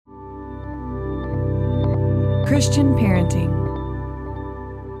Christian Parenting.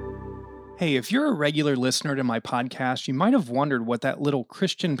 Hey, if you're a regular listener to my podcast, you might have wondered what that little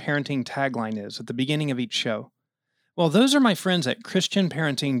Christian Parenting tagline is at the beginning of each show. Well, those are my friends at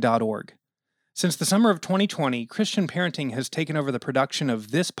ChristianParenting.org. Since the summer of 2020, Christian Parenting has taken over the production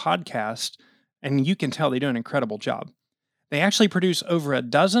of this podcast, and you can tell they do an incredible job. They actually produce over a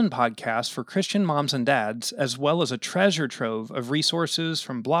dozen podcasts for Christian moms and dads, as well as a treasure trove of resources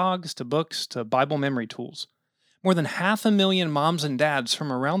from blogs to books to Bible memory tools. More than 500,000 moms and dads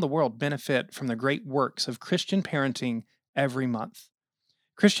from around the world benefit from the great works of Christian Parenting every month.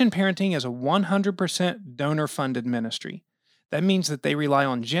 Christian Parenting is a 100% donor-funded ministry. That means that they rely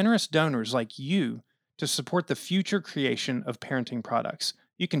on generous donors like you to support the future creation of parenting products.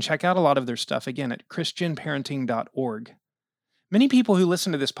 You can check out a lot of their stuff again at ChristianParenting.org. Many people who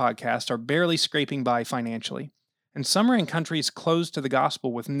listen to this podcast are barely scraping by financially, and some are in countries closed to the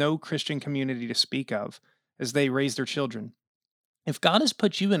gospel with no Christian community to speak of as they raise their children. If God has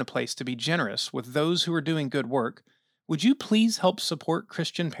put you in a place to be generous with those who are doing good work, would you please help support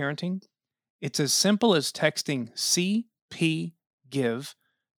Christian Parenting? It's as simple as texting CP Give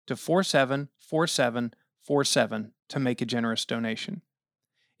to 474747 to make a generous donation.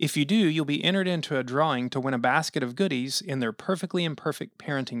 If you do, you'll be entered into a drawing to win a basket of goodies in their Perfectly Imperfect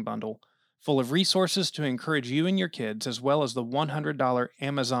Parenting Bundle, full of resources to encourage you and your kids, as well as the $100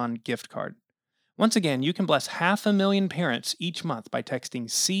 Amazon gift card. Once again, you can bless 500,000 parents each month by texting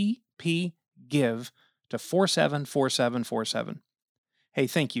CP Give to 474747. Hey,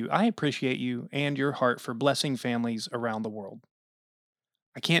 thank you. I appreciate you and your heart for blessing families around the world.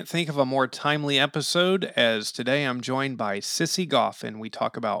 I can't think of a more timely episode, as today I'm joined by Sissy Goff, and we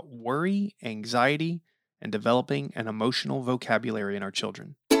talk about worry, anxiety, and developing an emotional vocabulary in our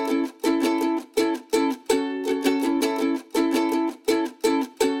children.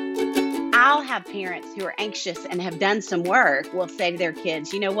 I'll have parents who are anxious and have done some work will say to their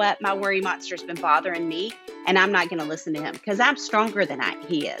kids, you know what, my worry monster's been bothering me, and I'm not going to listen to him because I'm stronger than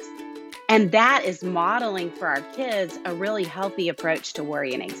he is. And that is modeling for our kids a really healthy approach to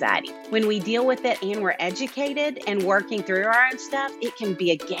worry and anxiety. When we deal with it and we're educated and working through our own stuff, it can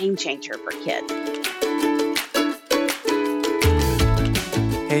be a game changer for kids.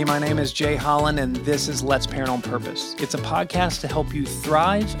 Hey, my name is Jay Holland, and this is Let's Parent on Purpose. It's a podcast to help you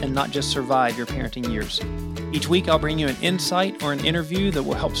thrive and not just survive your parenting years. Each week, I'll bring you an insight or an interview that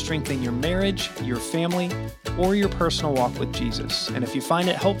will help strengthen your marriage, your family, or your personal walk with Jesus. And if you find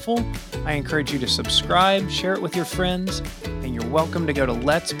it helpful, I encourage you to subscribe, share it with your friends, and you're welcome to go to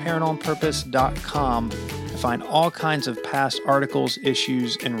letsparentonpurpose.com to find all kinds of past articles,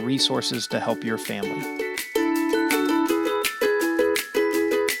 issues, and resources to help your family.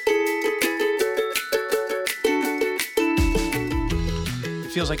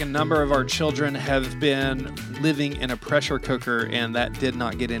 It feels like a number of our children have been living in a pressure cooker, and that did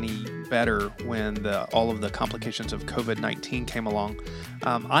not get any better when all of the complications of COVID-19 came along.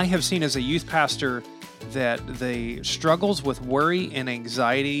 I have seen as a youth pastor that the struggles with worry and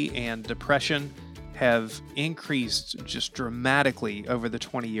anxiety and depression have increased just dramatically over the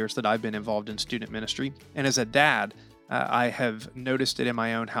 20 years that I've been involved in student ministry. And as a dad, I have noticed it in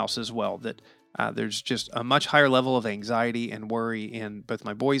my own house as well, that there's just a much higher level of anxiety and worry in both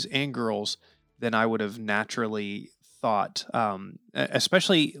my boys and girls than I would have naturally thought.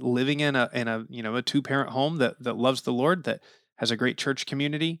 Especially living in a two-parent home that loves the Lord, that has a great church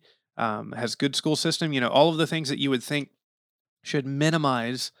community, has good school system. All of the things that you would think should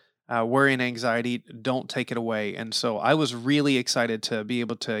minimize worry and anxiety don't take it away. And so I was really excited to be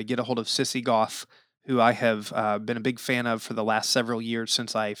able to get a hold of Sissy Goff, who I have been a big fan of for the last several years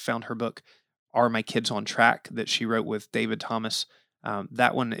since I found her book, Are My Kids on Track, that she wrote with David Thomas.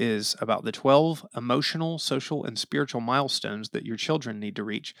 That one is about the 12 emotional, social, and spiritual milestones that your children need to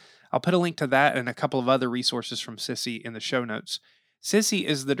reach. I'll put a link to that and a couple of other resources from Sissy in the show notes. Sissy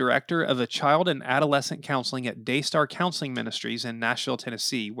is the director of a child and adolescent counseling at Daystar Counseling Ministries in Nashville,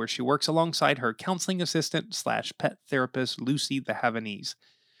 Tennessee, where she works alongside her counseling assistant / pet therapist, Lucy the Havanese.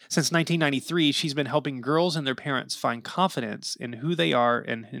 Since 1993, she's been helping girls and their parents find confidence in who they are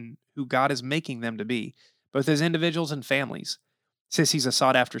and in who God is making them to be, both as individuals and families. Sissy's a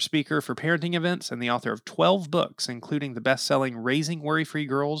sought-after speaker for parenting events and the author of 12 books, including the best-selling Raising Worry-Free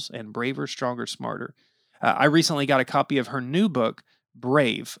Girls and Braver, Stronger, Smarter. I recently got a copy of her new book,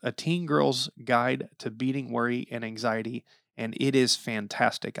 Brave, A Teen Girl's Guide to Beating Worry and Anxiety, and it is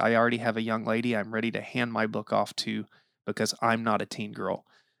fantastic. I already have a young lady I'm ready to hand my book off to because I'm not a teen girl.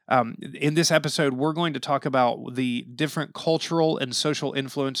 In this episode, we're going to talk about the different cultural and social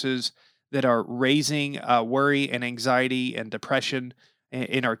influences that are raising worry and anxiety and depression,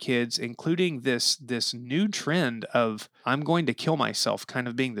 in our kids, including this new trend of "I'm going to kill myself" kind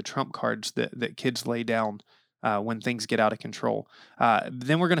of being the trump cards that kids lay down when things get out of control.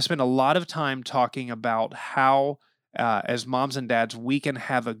 Then we're going to spend a lot of time talking about how, as moms and dads, we can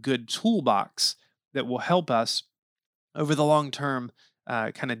have a good toolbox that will help us over the long term,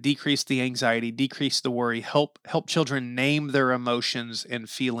 kind of decrease the anxiety, decrease the worry, help children name their emotions and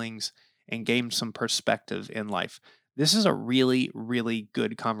feelings, and gain some perspective in life. This is a really, really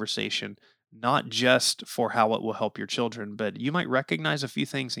good conversation, not just for how it will help your children, but you might recognize a few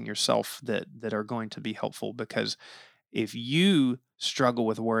things in yourself that are going to be helpful because if you struggle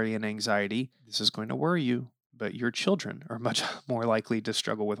with worry and anxiety, this is going to worry you, but your children are much more likely to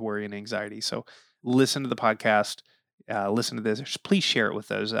struggle with worry and anxiety. So listen to the podcast, listen to this. Please share it with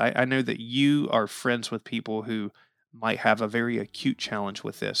those. I know that you are friends with people who might have a very acute challenge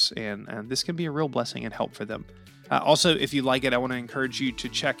with this, and this can be a real blessing and help for them. Also, if you like it, I want to encourage you to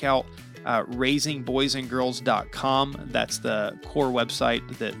check out raisingboysandgirls.com. That's the core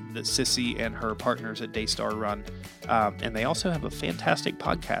website that Sissy and her partners at Daystar run. And they also have a fantastic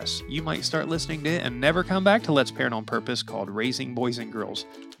podcast. You might start listening to it and never come back to Let's Parent on Purpose, called Raising Boys and Girls.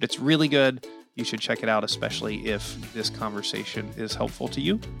 But it's really good. You should check it out, especially if this conversation is helpful to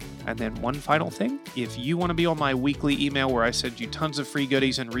you. And then one final thing, if you want to be on my weekly email where I send you tons of free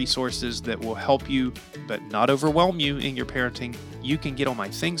goodies and resources that will help you but not overwhelm you in your parenting, you can get on my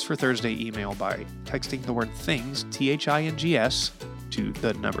Things for Thursday email by texting the word THINGS, THINGS, to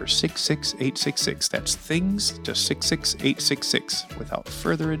the number 66866. That's THINGS to 66866. Without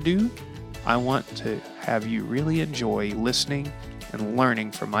further ado, I want to have you really enjoy listening and learning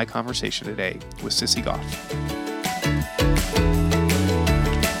from my conversation today with Sissy Goff.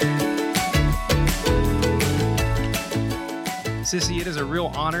 Sissy, it is a real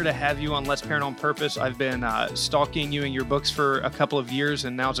honor to have you on Let's Parent on Purpose. I've been stalking you and your books for a couple of years,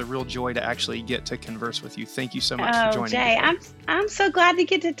 and now it's a real joy to actually get to converse with you. Thank you so much for joining Jay, me. I'm so glad to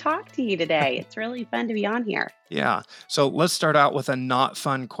get to talk to you today. It's really fun to be on here. Yeah. So let's start out with a not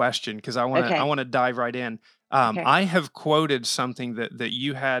fun question because I want to dive right in. Okay. I have quoted something that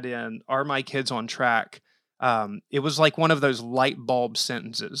you had in Are My Kids on Track? It was like one of those light bulb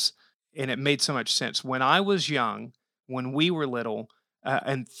sentences, and it made so much sense. When I was young, when we were little,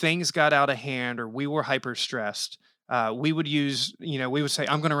 and things got out of hand or we were hyper stressed, we would say,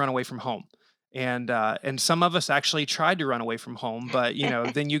 "I'm going to run away from home." And some of us actually tried to run away from home, but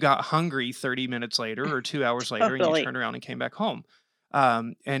then you got hungry 30 minutes later or 2 hours later, and you Totally. turned around and came back home.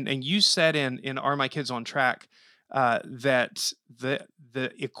 And you said in Are My Kids on Track that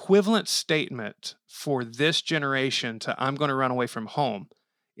the equivalent statement for this generation to "I'm going to run away from home"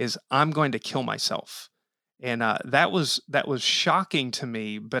 is "I'm going to kill myself." And that was shocking to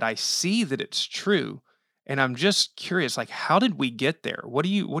me, but I see that it's true. And I'm just curious, like, how did we get there? What do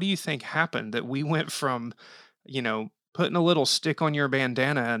you think happened that we went from, putting a little stick on your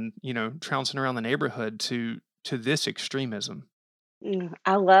bandana and, trouncing around the neighborhood to this extremism?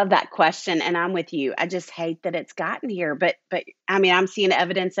 I love that question, and I'm with you. I just hate that it's gotten here, but I mean, I'm seeing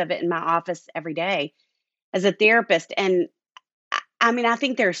evidence of it in my office every day as a therapist, and I mean, I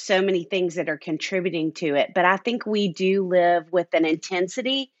think there's so many things that are contributing to it, but I think we do live with an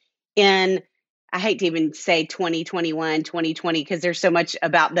intensity in, I hate to even say 2021, 2020, because there's so much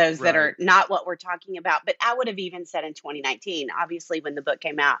about those that Right. are not what we're talking about. But I would have even said in 2019, obviously, when the book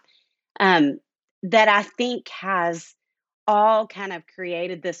came out, um, that I think has all kind of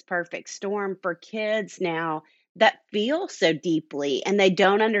created this perfect storm for kids now that feel so deeply and they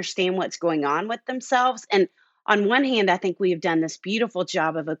don't understand what's going on with themselves. And on one hand, I think we've done this beautiful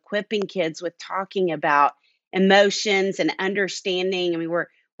job of equipping kids with talking about emotions and understanding. I mean,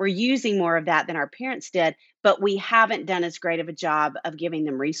 we're using more of that than our parents did, but we haven't done as great of a job of giving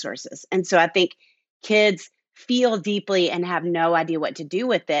them resources. And so I think kids feel deeply and have no idea what to do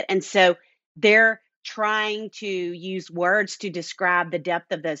with it. And so they're trying to use words to describe the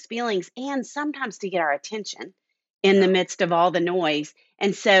depth of those feelings and sometimes to get our attention in the Yeah. midst of all the noise.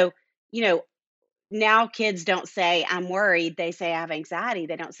 And so, you know, now kids don't say I'm worried, they say I have anxiety.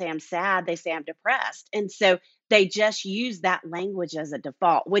 They don't say I'm sad, they say I'm depressed. And so they just use that language as a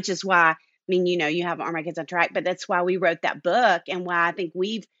default, which is why, I mean, you have Are My Kids on Track, but that's why we wrote that book and why I think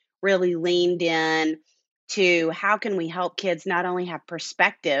we've really leaned in to how can we help kids not only have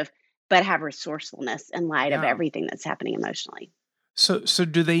perspective, but have resourcefulness in light of Yeah. everything that's happening emotionally. So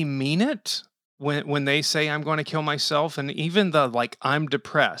do they mean it when they say "I'm going to kill myself"? And even the like "I'm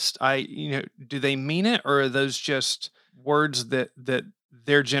depressed," do they mean it, or are those just words that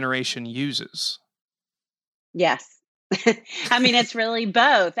their generation uses? Yes. I mean, it's really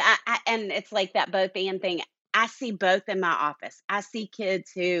both. And it's like that both and thing. I see both in my office. I see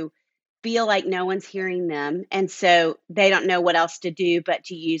kids who feel like no one's hearing them. And so they don't know what else to do but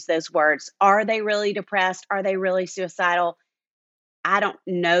to use those words. Are they really depressed? Are they really suicidal? I don't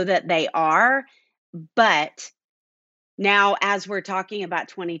know that they are. But now, as we're talking about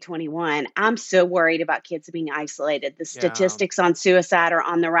 2021, I'm so worried about kids being isolated. The Yeah. statistics on suicide are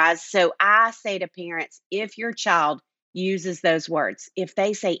on the rise. So I say to parents, if your child uses those words, if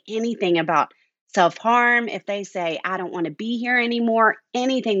they say anything about self harm, if they say, I don't want to be here anymore,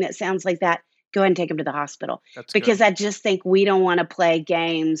 anything that sounds like that, go ahead and take them to the hospital. That's Because good. I just think we don't want to play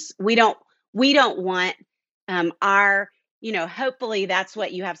games. We don't want our hopefully that's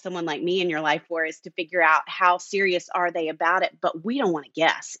what you have someone like me in your life for, is to figure out how serious are they about it. But we don't want to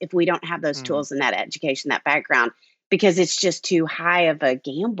guess if we don't have those Mm, tools and that education, that background, because it's just too high of a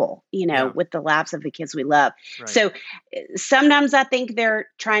gamble, yeah. with the lives of the kids we love. Right. So sometimes I think they're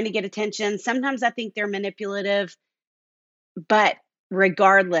trying to get attention. Sometimes I think they're manipulative. But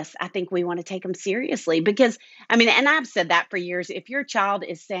regardless, I think we want to take them seriously because, I mean, and I've said that for years. If your child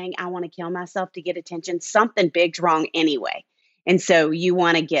is saying, I want to kill myself to get attention, something big's wrong anyway. And so you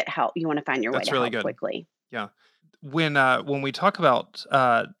want to get help. You want to find your way That's to really help good. quickly. Yeah. When we talk about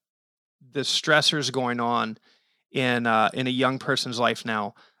the stressors going on in a young person's life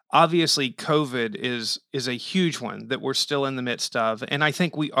now, obviously COVID is a huge one that we're still in the midst of, and I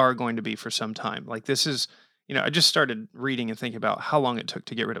think we are going to be for some time. Like this is, I just started reading and thinking about how long it took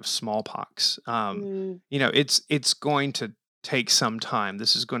to get rid of smallpox. Mm, It's going to take some time.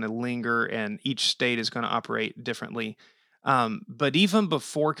 This is going to linger, and each state is going to operate differently. But even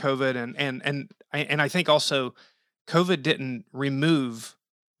before COVID, and I think also COVID didn't remove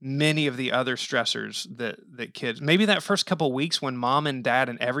many of the other stressors that kids, maybe that first couple of weeks when mom and dad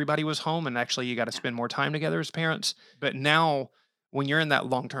and everybody was home and actually you got to yeah. spend more time together as parents. But now when you're in that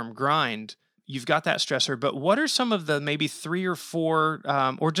long-term grind, you've got that stressor. But what are some of the maybe three or four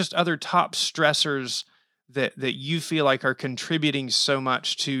or just other top stressors that you feel like are contributing so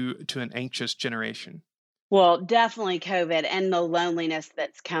much to an anxious generation? Well, definitely COVID and the loneliness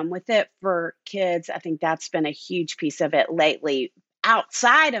that's come with it for kids. I think that's been a huge piece of it lately.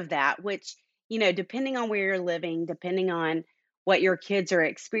 Outside of that, which, depending on where you're living, depending on what your kids are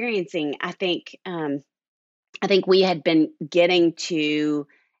experiencing, I think we had been getting to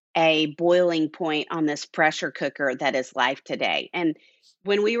a boiling point on this pressure cooker that is life today. And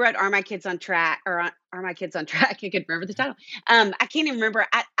when we wrote "Are My Kids on Track?" or "Are My Kids on Track?" I could remember the title. I can't even remember.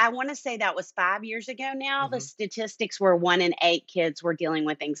 I want to say that was 5 years ago. Now the Hmm. statistics were 1 in 8 kids were dealing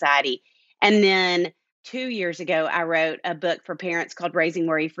with anxiety, and then 2 years ago, I wrote a book for parents called "Raising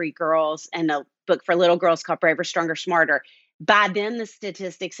Worry-Free Girls" and a book for little girls called "Braver, Stronger, Smarter." By then, the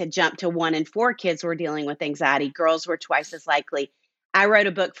statistics had jumped to 1 in 4 kids were dealing with anxiety. Girls were twice as likely. I wrote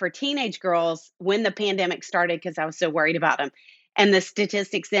a book for teenage girls when the pandemic started because I was so worried about them. And the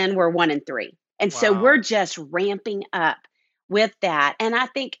statistics then were 1 in 3. And so we're Wow. just ramping up with that. And I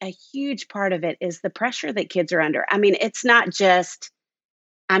think a huge part of it is the pressure that kids are under. I mean, it's not just,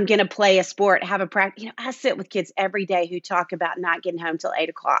 I'm going to play a sport, have a practice. I sit with kids every day who talk about not getting home till 8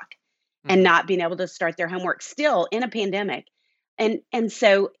 o'clock and Hmm. not being able to start their homework still in a pandemic. And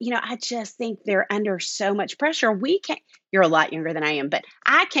so, I just think they're under so much pressure. We can't, you're a lot younger than I am, but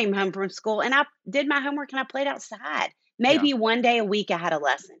I came home from school and I did my homework and I played outside. Yeah. Maybe one day a week I had a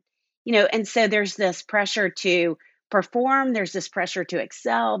lesson. And so there's this pressure to perform, there's this pressure to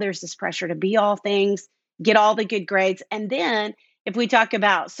excel, there's this pressure to be all things, get all the good grades. And then if we talk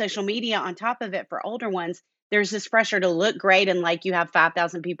about social media on top of it for older ones, there's this pressure to look great and like you have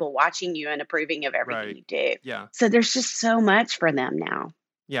 5,000 people watching you and approving of everything Right. you do. Yeah. So there's just so much for them now.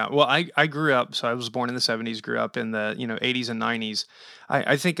 Yeah, well, I grew up, so I was born in the 70s, grew up in the 80s and 90s.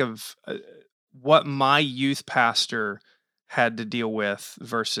 I think of what my youth pastor had to deal with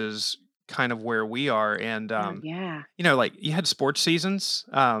versus kind of where we are, and Oh, yeah. like you had sports seasons,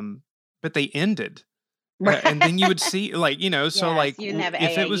 but they ended. And then you would Right. see like, so Yes, like you didn't have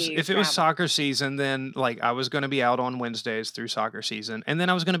if it was AAU if it was travel. soccer season, then like I was going to be out on Wednesdays through soccer season, and then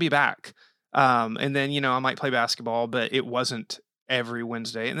I was going to be back. And then I might play basketball, but it wasn't every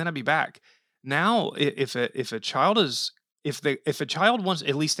Wednesday, and then I'd be back. Now, if a child is if a child wants,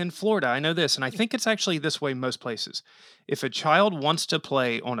 at least in Florida, I know this, and I think it's actually this way most places. If a child wants to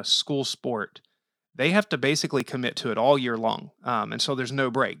play on a school sport, they have to basically commit to it all year long, and so there's no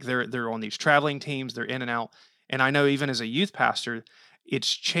break. They're on these traveling teams. They're in and out. And I know even as a youth pastor,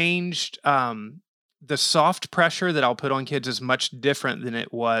 it's changed. The soft pressure that I'll put on kids is much different than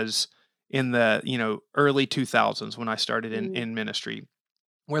it was in the early 2000s when I started in Mm, in ministry,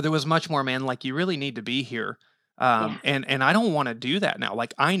 where there was much more, man, like you really need to be here. yeah, And I don't want to do that now.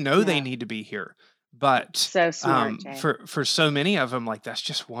 Like I know they no. need to be here, But So smart, Jay. for so many of them, like that's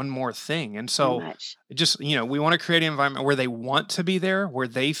just one more thing. And Too so much. just, we want to create an environment where they want to be there, where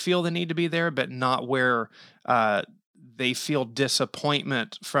they feel the need to be there, but not where uh, they feel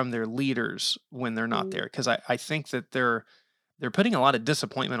disappointment from their leaders when they're not Mm, there. Because I think that they're putting a lot of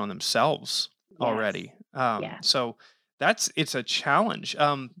disappointment on themselves yes. already. Yes. So it's a challenge.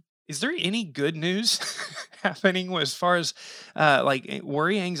 Is there any good news happening as far as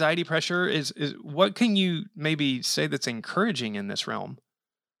worry, anxiety, pressure? Is what can you maybe say that's encouraging in this realm?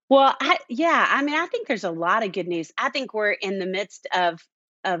 Well, yeah, I mean, I think there's a lot of good news. I think we're in the midst of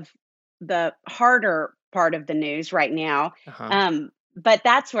the harder part of the news right now. Uh huh. But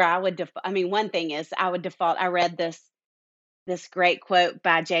that's where I would I mean, one thing is I would default. I read this great quote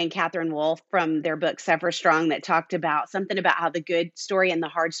by Jane Catherine Wolfe from their book Suffer Strong that talked about something about how the good story and the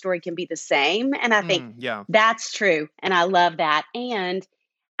hard story can be the same. And I think Yeah. that's true. And I love that. And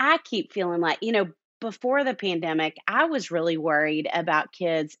I keep feeling like, before the pandemic, I was really worried about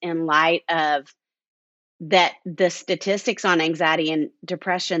kids in light of that the statistics on anxiety and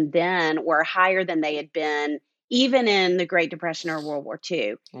depression then were higher than they had been even in the Great Depression or World War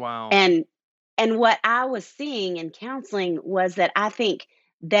II. Wow. And what I was seeing in counseling was that I think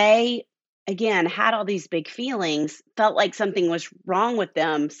they again had all these big feelings, felt like something was wrong with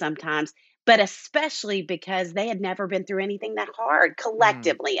them sometimes, but especially because they had never been through anything that hard Mm,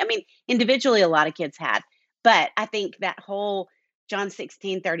 collectively. I mean, individually a lot of kids had, but I think that whole John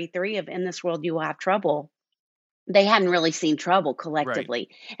 16:33 of in this world you will have trouble, they hadn't really seen trouble right. collectively.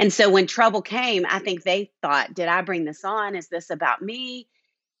 And so when trouble came, I think they thought, did I bring this on? Is this about me?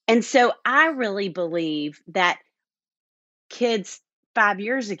 And so I really believe that kids 5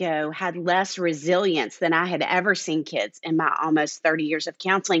 years ago had less resilience than I had ever seen kids in my almost 30 years of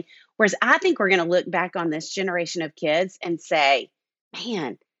counseling. Whereas I think we're going to look back on this generation of kids and say,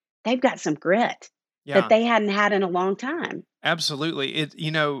 man, they've got some grit that Yeah. they hadn't had in a long time. Absolutely.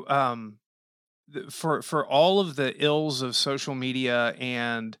 For all of the ills of social media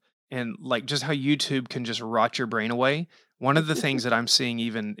and like just how YouTube can just rot your brain away. One of the things that I'm seeing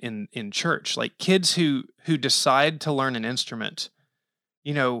even in church, like kids who decide to learn an instrument,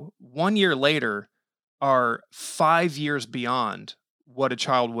 1 year later are 5 years beyond what a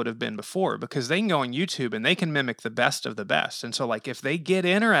child would have been before because they can go on YouTube and they can mimic the best of the best. And so like if they get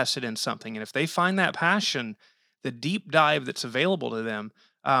interested in something and if they find that passion, the deep dive that's available to them,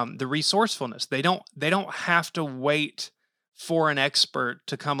 the resourcefulness, they don't have to wait for an expert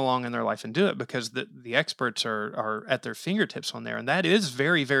to come along in their life and do it because the experts are at their fingertips on there. And that is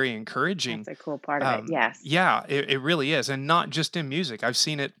very, very encouraging. That's a cool part of it. Yes. Yeah, it really is. And not just in music. I've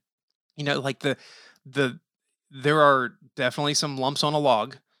seen it, like the there are definitely some lumps on a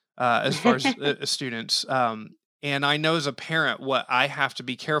log as far as students. And I know as a parent, what I have to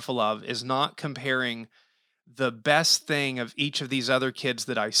be careful of is not comparing the best thing of each of these other kids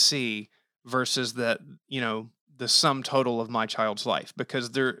that I see versus the sum total of my child's life because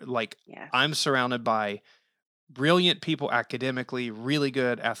they're like Yes. I'm surrounded by brilliant people academically, really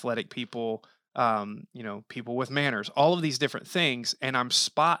good athletic people, people with manners, all of these different things. And I'm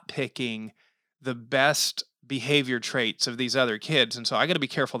spot picking the best behavior traits of these other kids. And so I got to be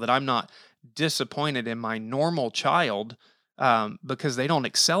careful that I'm not disappointed in my normal child because they don't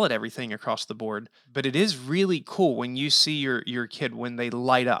excel at everything across the board. But it is really cool when you see your kid when they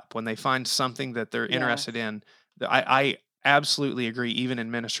light up, when they find something that they're interested Yes. in. I absolutely agree. Even in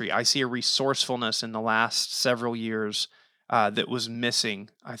ministry, I see a resourcefulness in the last several years that was missing,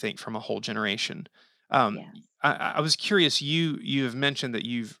 I think, from a whole generation. Um, Yes. I was curious. You have mentioned that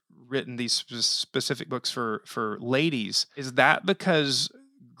you've written these specific books for ladies. Is that because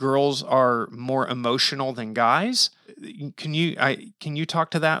girls are more emotional than guys? Can you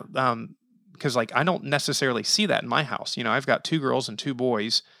talk to that? Because like I don't necessarily see that in my house. I've got two girls and two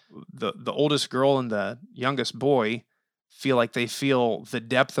boys. The oldest girl and the youngest boy feel like they feel the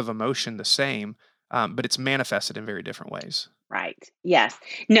depth of emotion the same, but it's manifested in very different ways. Right. Yes.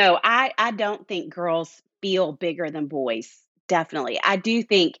 No, I don't think girls feel bigger than boys. Definitely. I do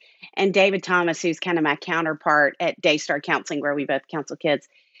think, and David Thomas, who's kind of my counterpart at Daystar Counseling, where we both counsel kids,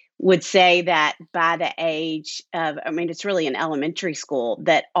 would say that by the age of, I mean, it's really in elementary school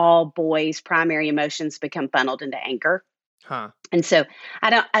that all boys' primary emotions become funneled into anger. Huh. And so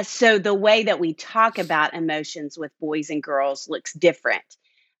so the way that we talk about emotions with boys and girls looks different.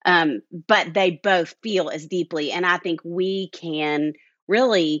 But they both feel as deeply. And I think we can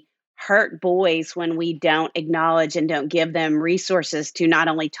really hurt boys when we don't acknowledge and don't give them resources to not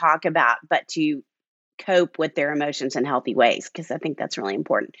only talk about, but to cope with their emotions in healthy ways, because I think that's really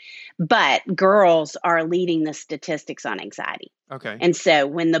important. But girls are leading the statistics on anxiety. Okay. And so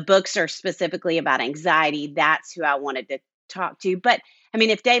when the books are specifically about anxiety, that's who I wanted to talk to. But I mean,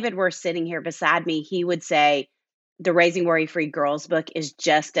 if David were sitting here beside me, he would say the Raising Worry Free Girls book is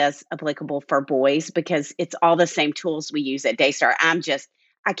just as applicable for boys because it's all the same tools we use at Daystar.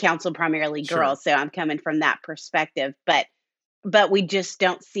 I counsel primarily Sure. girls, so I'm coming from that perspective. But we just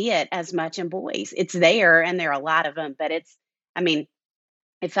don't see it as much in boys. It's there, and there are a lot of them, but I mean,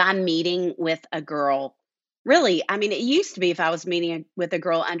 if I'm meeting with a girl, really, I mean, it used to be if I was meeting with a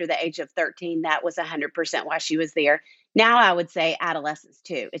girl under the age of 13, that was 100% why she was there. Now I would say adolescence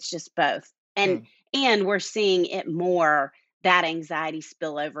too. It's just both. Hmm. And we're seeing it more, that anxiety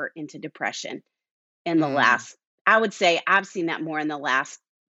spill over into depression in the Hmm. last, I would say I've seen that more in the last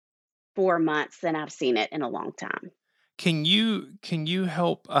 4 months than I've seen it in a long time. Can you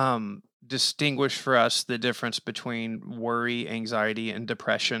help distinguish for us the difference between worry, anxiety, and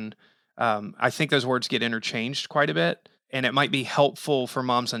depression? I think those words get interchanged quite a bit, and it might be helpful for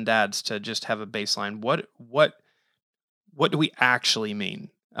moms and dads to just have a baseline. What do we actually mean?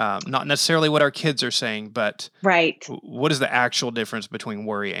 Not necessarily what our kids are saying, but Right. what is the actual difference between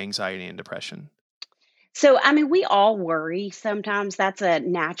worry, anxiety, and depression? So, I mean, we all worry sometimes. That's a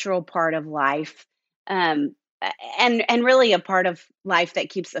natural part of life. Um, and really a part of life that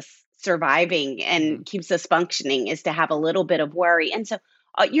keeps us surviving Hmm. and keeps us functioning is to have a little bit of worry. And so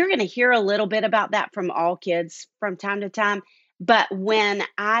you're going to hear a little bit about that from all kids from time to time. But when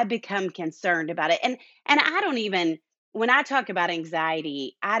I become concerned about it, and I don't even when I talk about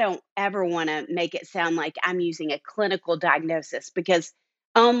anxiety, I don't ever want to make it sound like I'm using a clinical diagnosis because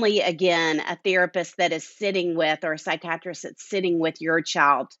only again a therapist that is sitting with or a psychiatrist that's sitting with your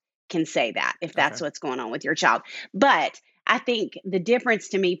child can say that if Okay. that's what's going on with your child. But I think the difference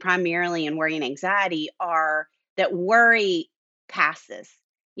to me primarily in worry and anxiety are that worry passes.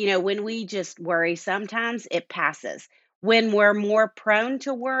 When we just worry, sometimes it passes. When we're more prone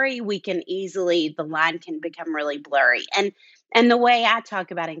to worry, the line can become really blurry. And the way I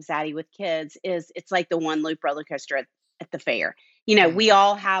talk about anxiety with kids is it's like the one loop roller coaster at the fair. We Mm.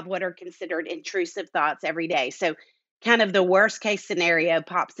 all have what are considered intrusive thoughts every day. So, kind of the worst case scenario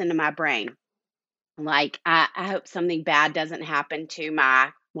pops into my brain. Like, I hope something bad doesn't happen to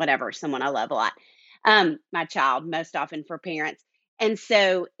my whatever, someone I love a lot, my child, most often for parents. And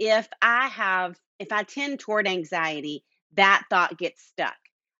so, if I tend toward anxiety, that thought gets stuck.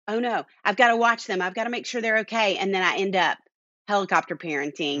 Oh no, I've got to watch them. I've got to make sure they're okay. And then I end up helicopter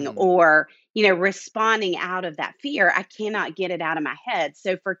parenting Mhm. or, responding out of that fear. I cannot get it out of my head.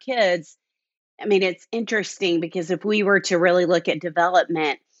 So for kids, I mean, it's interesting because if we were to really look at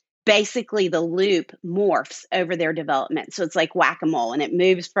development, basically the loop morphs over their development. So it's like whack a mole, and it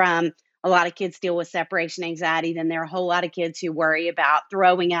moves from a lot of kids deal with separation anxiety. Then there are a whole lot of kids who worry about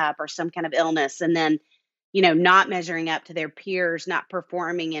throwing up or some kind of illness. And then, not measuring up to their peers, not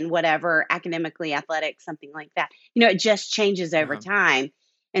performing in whatever academically, athletic, something like that. It just changes over Uh-huh. time.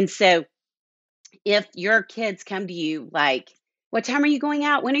 And so if your kids come to you like, what time are you going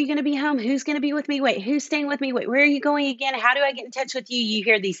out? When are you going to be home? Who's going to be with me? Wait, who's staying with me? Wait, where are you going again? How do I get in touch with you? You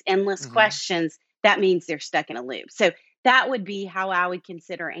hear these endless Mhm. questions. That means they're stuck in a loop. So that would be how I would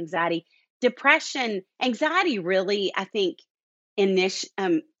consider anxiety. Depression, anxiety really, I think, in this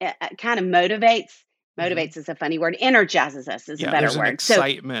kind of Mhm. motivates is a funny word, energizes us is a Yeah, better there's an word. So,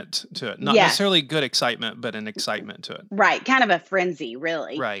 excitement to it. Not yes, necessarily good excitement, but an excitement to it. right, kind of a frenzy,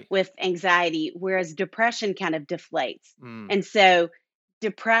 really, Right. with anxiety, whereas depression kind of deflates. Mm. And so,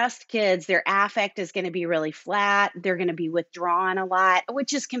 depressed kids, their affect is going to be really flat. They're going to be withdrawn a lot,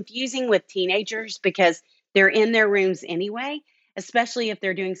 which is confusing with teenagers because they're in their rooms anyway, especially if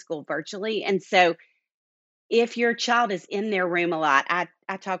they're doing school virtually. And so, if your child is in their room a lot, I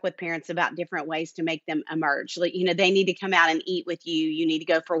talk with parents about different ways to make them emerge. Like, they need to come out and eat with you. You need to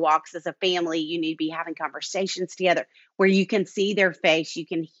go for walks as a family. You need to be having conversations together where you can see their face. You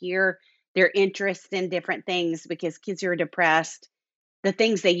can hear their interest in different things because kids who are depressed, the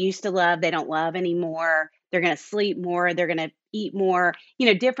things they used to love, they don't love anymore. They're going to sleep more. They're going to eat more,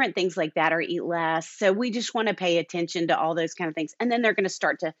 different things like that, or eat less. So we just want to pay attention to all those kind of things. And then they're going to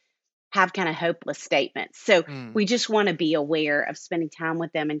start to have kind of hopeless statements. So Mm. we just want to be aware of spending time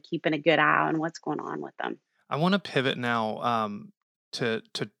with them and keeping a good eye on what's going on with them. I want to pivot now to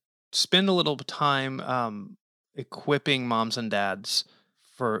spend a little time equipping moms and dads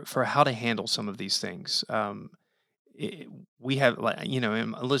for how to handle some of these things. I we have like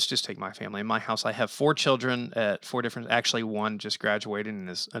let's just take my family. In my house, I have four children at four different. Actually, one just graduated and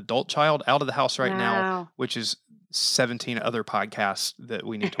is adult child out of the house right now, Wow. which is 17 other podcasts that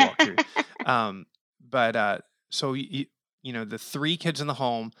we need to walk through. Um, But so the three kids in the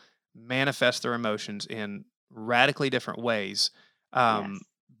home manifest their emotions in radically different ways. Um, Yes.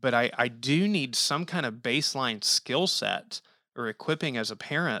 but I do need some kind of baseline skill set or equipping as a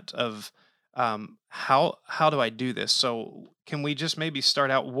parent of how do I do this? So can we just maybe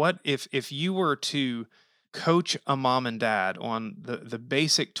start out, what if you were to coach a mom and dad on the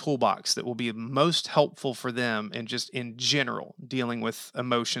basic toolbox that will be most helpful for them and just in general dealing with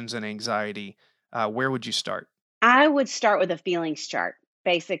emotions and anxiety, where would you start? I would start with a feelings chart,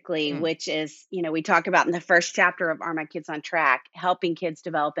 basically, Mm, which is, we talk about in the first chapter of Are My Kids on Track, helping kids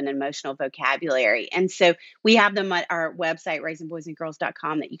develop an emotional vocabulary. And so we have them at our website,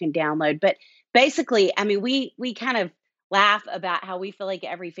 raisingboysandgirls.com, that you can download. But basically, I mean, we kind of laugh about how we feel like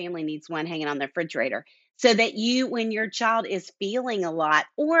every family needs one hanging on the refrigerator. So that when your child is feeling a lot,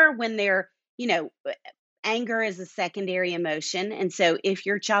 or when they're, you know, anger is a secondary emotion. And so if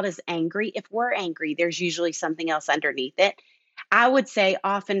your child is angry, if we're angry, there's usually something else underneath it. I would say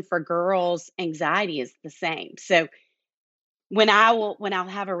often for girls, anxiety is the same. So when I'll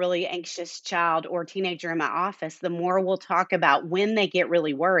have a really anxious child or teenager in my office, the more we'll talk about when they get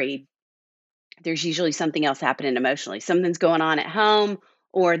really worried, there's usually something else happening emotionally. Something's going on at home,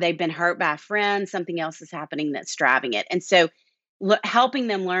 or they've been hurt by a friend, something else is happening that's driving it. And so helping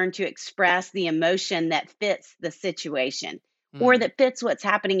them learn to express the emotion that fits the situation, or mm, that fits what's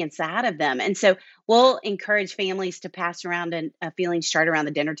happening inside of them. And so we'll encourage families to pass around a feelings chart around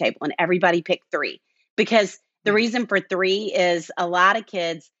the dinner table, and everybody pick three, because the mm, reason for three is a lot of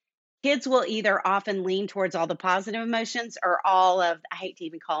kids will either often lean towards all the positive emotions, or all of, I hate to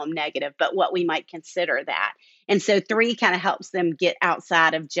even call them negative, but what we might consider that. And so three kind of helps them get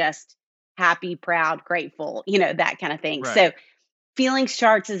outside of just happy, proud, grateful, that kind of thing. So right. feelings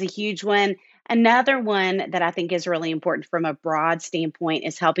charts is a huge one. Another one that I think is really important from a broad standpoint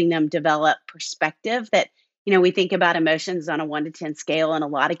is helping them develop perspective, that, we think about emotions on a 1 to 10 scale, and a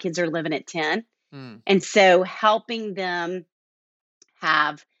lot of kids are living at 10. Mm, And so helping them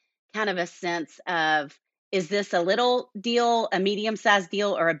have kind of a sense of, is this a little deal, a medium sized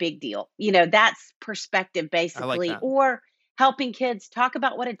deal, or a big deal? That's perspective I like basically, that. or helping kids talk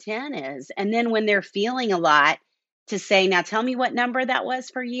about what a 10 is. And then when they're feeling a lot, to say, now tell me what number that was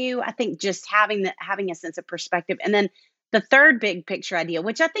for you. I think just having a sense of perspective. And then the third big picture idea,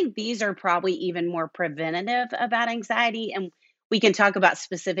 which I think these are probably even more preventative about anxiety, and we can talk about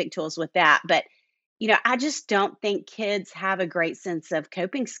specific tools with that. But I just don't think kids have a great sense of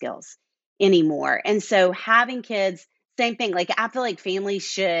coping skills anymore. And so having kids, same thing, like I feel like families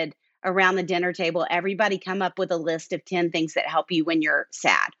should, around the dinner table, everybody come up with a list of 10 things that help you when you're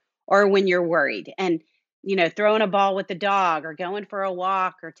sad or when you're worried. And, throwing a ball with the dog, or going for a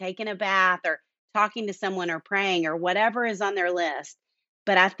walk, or taking a bath, or talking to someone, or praying, or whatever is on their list.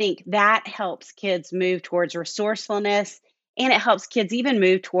 But I think that helps kids move towards resourcefulness, and it helps kids even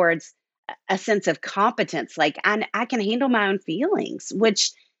move towards a sense of competence, like I can handle my own feelings,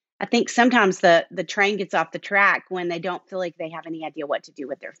 which I think sometimes the train gets off the track when they don't feel like they have any idea what to do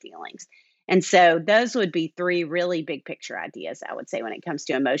with their feelings. And so those would be three really big picture ideas, I would say, when it comes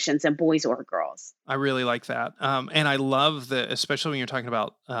to emotions, and boys or girls. I really like that. And I love that, especially when you're talking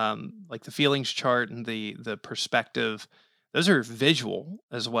about like the feelings chart and the perspective. Those are visual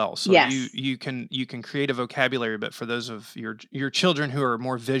as well, so you Yes. you can you can create a vocabulary. But for those of your children who are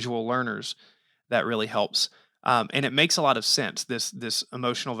more visual learners, that really helps. And it makes a lot of sense, this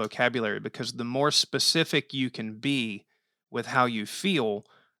emotional vocabulary, because the more specific you can be with how you feel,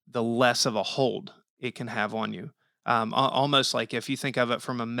 the less of a hold it can have on you. Almost like if you think of it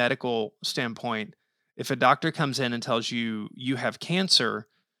from a medical standpoint, if a doctor comes in and tells you you have cancer,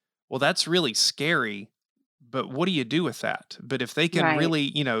 well, that's really scary. But what do you do with that? But if they can Right.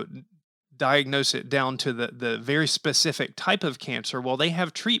 really, diagnose it down to the very specific type of cancer, well, they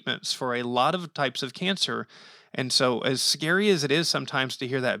have treatments for a lot of types of cancer. And so, as scary as it is sometimes to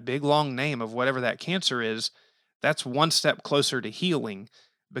hear that big long name of whatever that cancer is, that's one step closer to healing,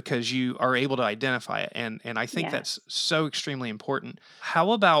 because you are able to identify it. And I think that's Yes. so extremely important.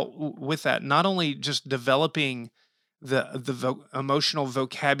 How about with that, not only just developing emotional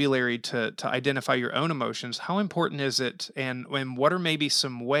vocabulary to identify your own emotions, how important is it, and what are maybe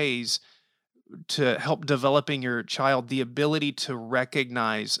some ways to help developing your child the ability to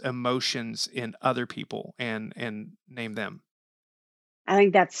recognize emotions in other people and name them? I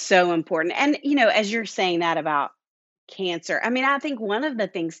think that's so important. And, as you're saying that about cancer, I mean, I think one of the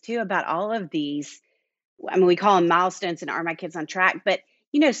things too about all of these, I mean, we call them milestones and Are My Kids on Track? But,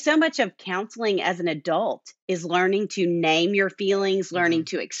 so much of counseling as an adult is learning to name your feelings, Hmm. learning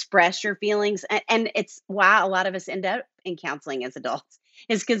to express your feelings. And it's why a lot of us end up in counseling as adults.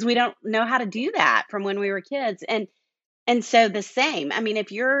 is because we don't know how to do that from when we were kids. And so the same. I mean,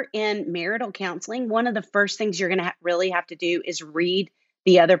 if you're in marital counseling, one of the first things you're going to really have to do is read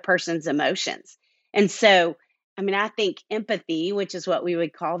the other person's emotions. And so, I mean, I think empathy, which is what we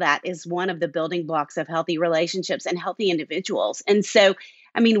would call that, is one of the building blocks of healthy relationships and healthy individuals. And so,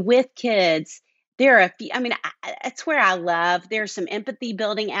 I mean, with kids, there are a few, I mean, that's where I love, there's some empathy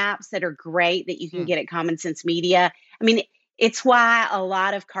building apps that are great that you can Hmm. get at Common Sense Media. I mean, it's why a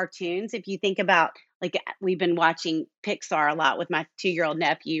lot of cartoons, if you think about, like, we've been watching Pixar a lot with my 2-year-old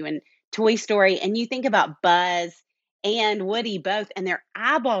nephew and Toy Story, and you think about Buzz and Woody both, and their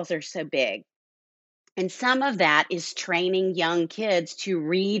eyeballs are so big. And some of that is training young kids to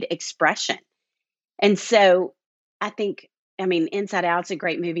read expression. And so I think, I mean, Inside Out's a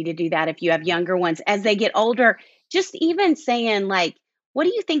great movie to do that if you have younger ones. As they get older, just even saying, like, what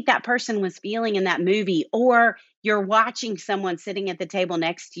do you think that person was feeling in that movie? Or you're watching someone sitting at the table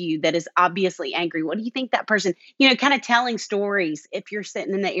next to you that is obviously angry. What do you think that person, kind of telling stories if you're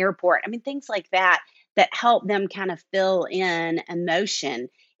sitting in the airport? I mean, things like that that help them kind of fill in emotion,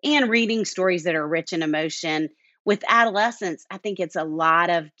 and reading stories that are rich in emotion. With adolescents, I think it's a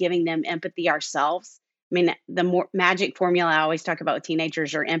lot of giving them empathy ourselves. I mean, the more magic formula I always talk about with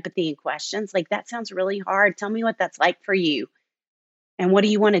teenagers are empathy and questions. Like, that sounds really hard. Tell me what that's like for you. And what do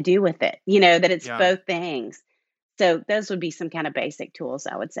you want to do with it? That it's Yeah. both things. So those would be some kind of basic tools,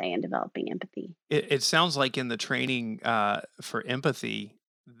 I would say, in developing empathy. It sounds like in the training for empathy,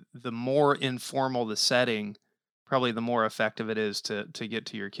 the more informal the setting, probably the more effective it is to get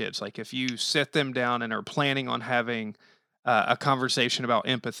to your kids. Like if you sit them down and are planning on having a conversation about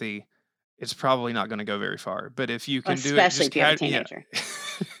empathy, it's probably not going to go very far. But if you can do it Especially just if you have a yeah. teenager.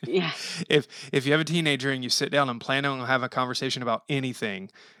 Yeah. If you have a teenager and you sit down and plan on having a conversation about anything,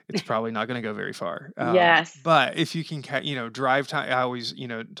 it's probably not going to go very far. Yes. But if you can, drive time. I always,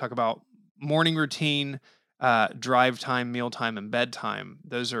 talk about morning routine, drive time, meal time, and bedtime.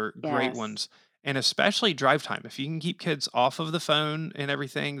 Those are great Yes. ones. And especially drive time. If you can keep kids off of the phone and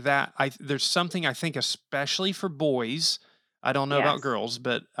everything, there's something I think, especially for boys. I don't know about Yes. girls,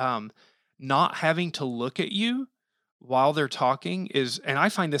 but not having to look at you while they're talking is, and I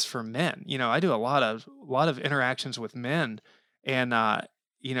find this for men. I do a lot of interactions with men, and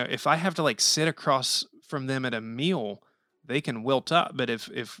if I have to like sit across from them at a meal, they can wilt up. But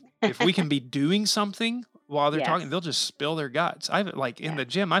if we can be doing something while they're talking, Yes. they'll just spill their guts. I've like in Yes. the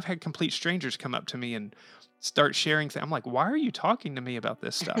gym, I've had complete strangers come up to me and start sharing things. I'm like, why are you talking to me about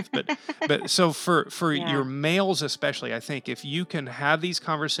this stuff? But so for your Yeah. males especially, I think if you can have these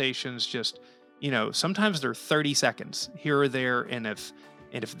conversations, just sometimes they're 30 seconds here or there, and if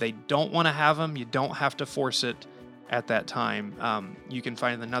they don't want to have them, you don't have to force it at that time. You can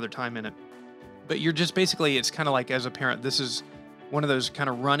find another time in it. But you're just basically, it's kind of like as a parent, this is one of those kind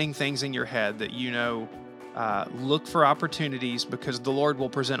of running things in your head that look for opportunities, because the Lord will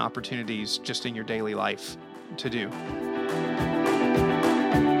present opportunities just in your daily life to do.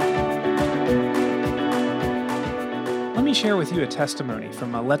 Let me share with you a testimony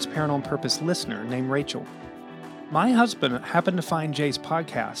from a Let's Parent on Purpose listener named Rachel. My husband happened to find Jay's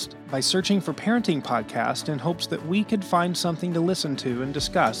podcast by searching for parenting podcast in hopes that we could find something to listen to and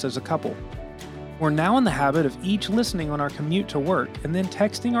discuss as a couple. We're now in the habit of each listening on our commute to work and then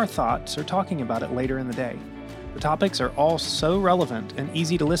texting our thoughts or talking about it later in the day. The topics are all so relevant and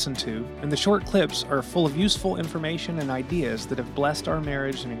easy to listen to, and the short clips are full of useful information and ideas that have blessed our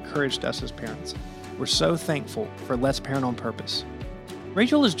marriage and encouraged us as parents. We're so thankful for Let's Parent on Purpose.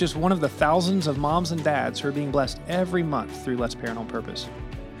 Rachel is just one of the thousands of moms and dads who are being blessed every month through Let's Parent on Purpose.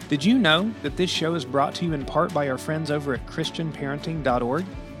 Did you know that this show is brought to you in part by our friends over at ChristianParenting.org?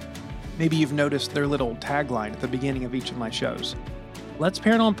 Maybe you've noticed their little tagline at the beginning of each of my shows. Let's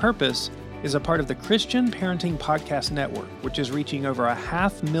Parent on Purpose is a part of the Christian Parenting Podcast Network, which is reaching over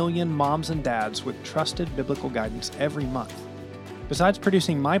 500,000 moms and dads with trusted biblical guidance every month. Besides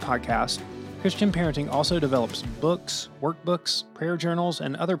producing my podcast, Christian Parenting also develops books, workbooks, prayer journals,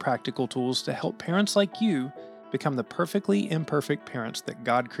 and other practical tools to help parents like you become the perfectly imperfect parents that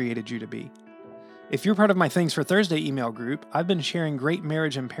God created you to be. If you're part of my Things for Thursday email group, I've been sharing great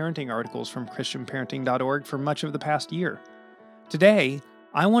marriage and parenting articles from ChristianParenting.org for much of the past year. Today,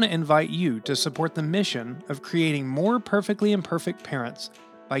 I want to invite you to support the mission of creating more perfectly imperfect parents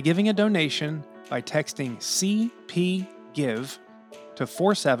by giving a donation by texting CPGIVE to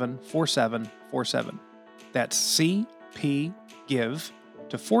 474747. That's CPGIVE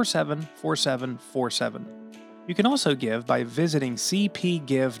to 474747. You can also give by visiting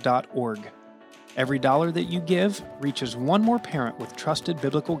cpgive.org. Every dollar that you give reaches one more parent with trusted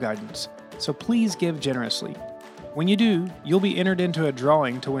biblical guidance, so please give generously. When you do, you'll be entered into a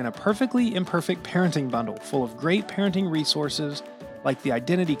drawing to win a perfectly imperfect parenting bundle full of great parenting resources like the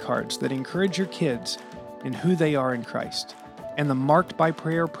identity cards that encourage your kids in who they are in Christ, and the Marked by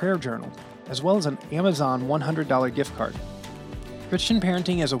Prayer prayer journal, as well as an Amazon $100 gift card. Christian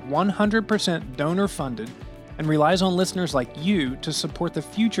Parenting is 100% donor-funded and relies on listeners like you to support the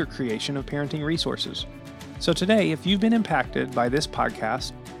future creation of parenting resources. So today, if you've been impacted by this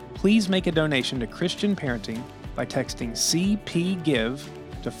podcast, please make a donation to Christian Parenting by texting CPGIVE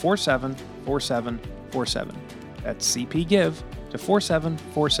to 474747. That's CPGIVE to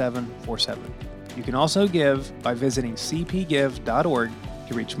 474747. You can also give by visiting cpgive.org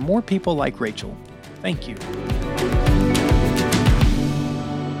to reach more people like Rachel. Thank you.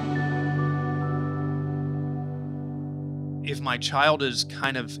 If my child is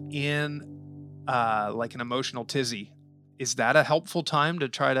kind of in like an emotional tizzy, is that a helpful time to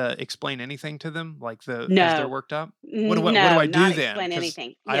try to explain anything to them, like as they're No, worked up? What do no, I do not then? explain 'Cause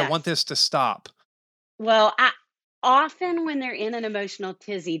anything. I don't want Yes. this to stop. Well, often when they're in an emotional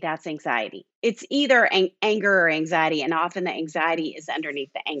tizzy, that's anxiety. It's either anger or anxiety, and often the anxiety is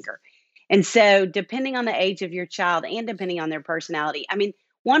underneath the anger. And so, depending on the age of your child and depending on their personality, I mean,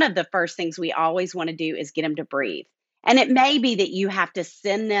 one of the first things we always want to do is get them to breathe. And it may be that you have to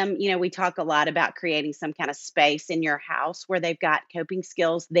send them, we talk a lot about creating some kind of space in your house where they've got coping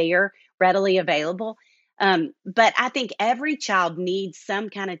skills there readily available. But I think every child needs some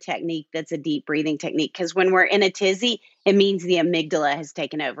kind of technique that's a deep breathing technique, because when we're in a tizzy, it means the amygdala has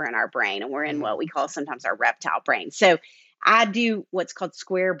taken over in our brain and we're in what we call sometimes our reptile brain. So I do what's called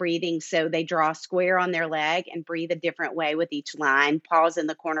square breathing. So they draw a square on their leg and breathe a different way with each line. Pause in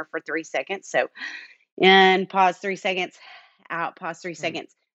the corner for 3 seconds. So in, pause 3 seconds, out, pause 3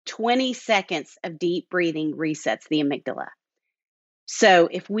 seconds. 20 seconds of deep breathing resets the amygdala. So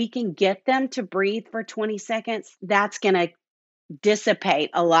if we can get them to breathe for 20 seconds, that's going to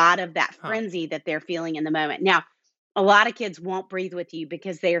dissipate a lot of that frenzy that they're feeling in the moment. Now, a lot of kids won't breathe with you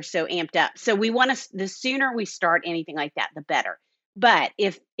because they are so amped up. So we want to, the sooner we start anything like that, the better. But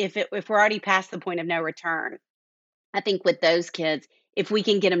if we're already past the point of no return, I think with those kids, if we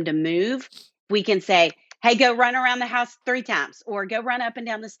can get them to move, we can say, hey, go run around the house 3 times, or go run up and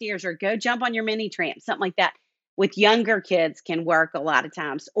down the stairs, or go jump on your mini tramp, something like that. With younger kids can work a lot of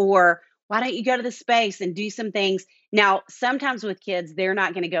times. Or why don't you go to the space and do some things? Now, sometimes with kids, they're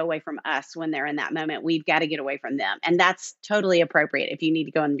not going to go away from us when they're in that moment. We've got to get away from them. And that's totally appropriate if you need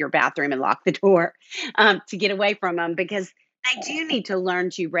to go in your bathroom and lock the door to get away from them, because they do need to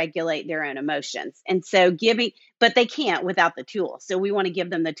learn to regulate their own emotions. And so but they can't without the tools. So we want to give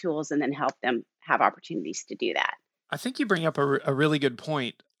them the tools and then help them have opportunities to do that. I think you bring up a really good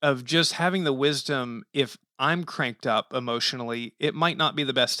point of just having the wisdom. If I'm cranked up emotionally, it might not be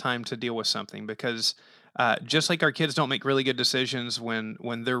the best time to deal with something, because just like our kids don't make really good decisions when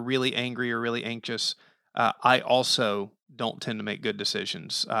they're really angry or really anxious, I also don't tend to make good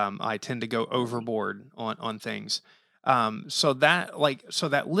decisions. I tend to go overboard on things. So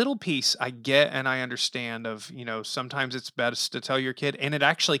that little piece I get and I understand of, sometimes it's best to tell your kid, and it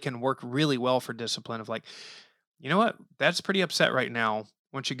actually can work really well for discipline of like, you know what, that's pretty upset right now.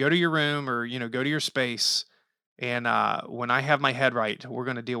 Why don't you go to your room, or, go to your space. And when I have my head right, we're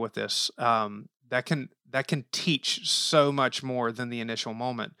going to deal with this. That can teach so much more than the initial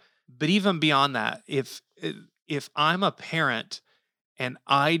moment. But even beyond that, if I'm a parent and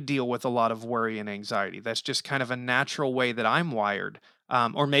I deal with a lot of worry and anxiety, that's just kind of a natural way that I'm wired.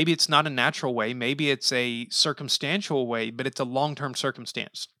 Or maybe it's not a natural way. Maybe it's a circumstantial way, but it's a long-term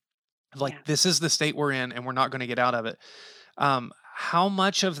circumstance. Like, Yeah. this is the state we're in and we're not going to get out of it. How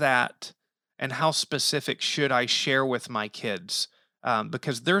much of that and how specific should I share with my kids?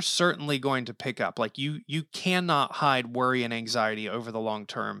 Because they're certainly going to pick up. Like, you cannot hide worry and anxiety over the long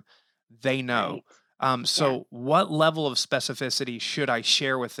term. They know. Right. So what level of specificity should I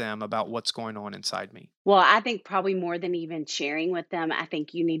share with them about what's going on inside me? Well, I think probably more than even sharing with them, I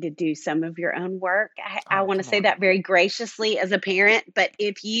think you need to do some of your own work. I Oh, want to come say on. that very graciously as a parent, but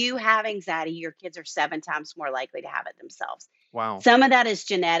if you have anxiety, your kids are 7 times more likely to have it themselves. Wow. Some of that is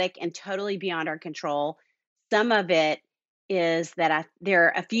genetic and totally beyond our control. Some of it is that there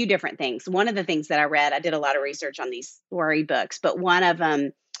are a few different things. One of the things that I read, I did a lot of research on these worry books, but one of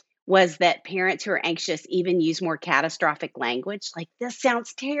them was that parents who are anxious even use more catastrophic language, like, this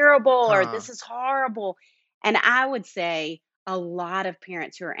sounds terrible or Huh. this is horrible. And I would say a lot of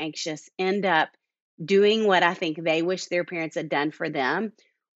parents who are anxious end up doing what I think they wish their parents had done for them,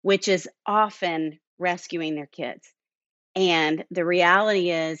 which is often rescuing their kids. And the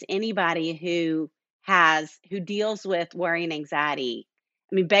reality is, anybody who deals with worry and anxiety,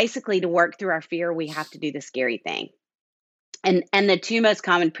 I mean, basically, to work through our fear, we have to do the scary thing. And the two most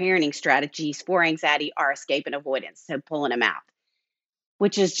common parenting strategies for anxiety are escape and avoidance, so pulling them out,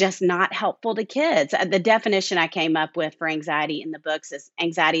 which is just not helpful to kids. The definition I came up with for anxiety in the books is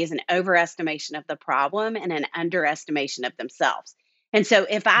anxiety is an overestimation of the problem and an underestimation of themselves. And so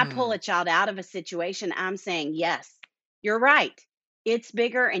if I pull Mm. a child out of a situation, I'm saying, yes, you're right. It's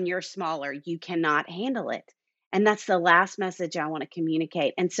bigger and you're smaller. You cannot handle it. And that's the last message I want to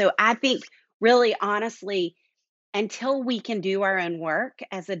communicate. And so I think, really honestly, until we can do our own work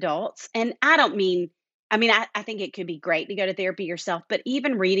as adults, and I think it could be great to go to therapy yourself, but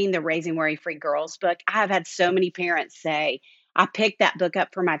even reading the Raising Worry Free Girls book, I have had so many parents say, I picked that book up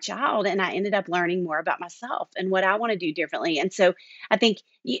for my child and I ended up learning more about myself and what I want to do differently. And so I think,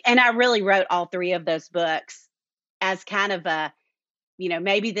 and I really wrote all three of those books as kind of a,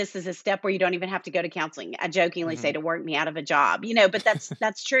 maybe this is a step where you don't even have to go to counseling. I jokingly say Mhm. to work me out of a job, but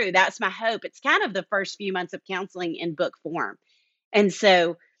that's true. That's my hope. It's kind of the first few months of counseling in book form. And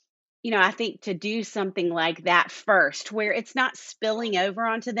so, I think to do something like that first, where it's not spilling over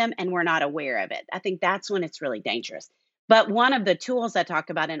onto them and we're not aware of it, I think that's when it's really dangerous. But one of the tools I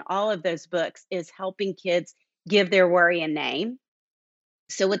talk about in all of those books is helping kids give their worry a name.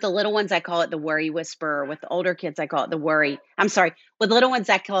 So with the little ones, I call it the worry whisperer. With the older kids, I call it with little ones,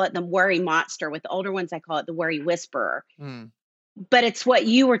 I call it the worry monster. With the older ones, I call it the worry whisperer. Mm. But it's what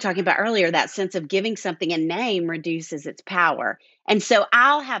you were talking about earlier, that sense of giving something a name reduces its power. And so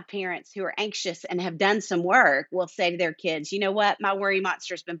I'll have parents who are anxious and have done some work will say to their kids, you know what, my worry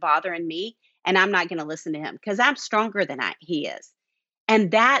monster's been bothering me and I'm not going to listen to him because I'm stronger than he is.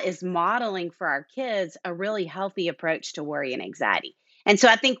 And that is modeling for our kids a really healthy approach to worry and anxiety. And so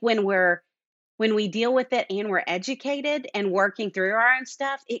I think when we deal with it and we're educated and working through our own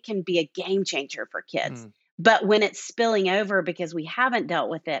stuff, it can be a game changer for kids. Mm. But when it's spilling over because we haven't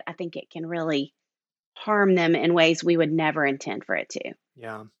dealt with it, I think it can really harm them in ways we would never intend for it to.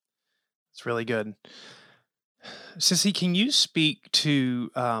 Yeah, it's really good. Sissy, can you speak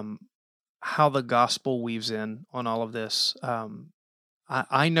to how the gospel weaves in on all of this?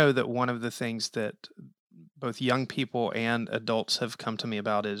 I know that one of the things that both young people and adults have come to me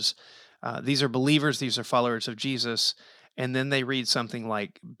about is these are believers, these are followers of Jesus, and then they read something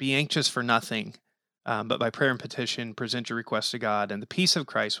like, "Be anxious for nothing, but by prayer and petition, present your requests to God, and the peace of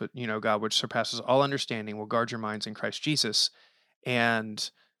Christ, God, which surpasses all understanding, will guard your minds in Christ Jesus." And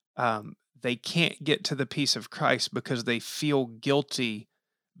they can't get to the peace of Christ because they feel guilty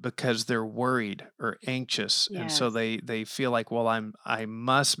because they're worried or anxious, and so Yes. they feel like, well, I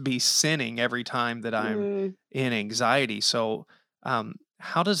must be sinning every time that I'm Mm. in anxiety. So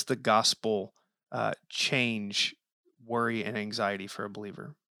how does the gospel change worry and anxiety for a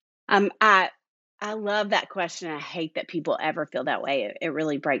believer? Um, I I love that question. I hate that people ever feel that way. It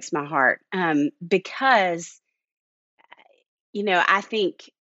really breaks my heart. Because I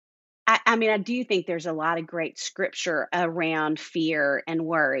think I do think there's a lot of great scripture around fear and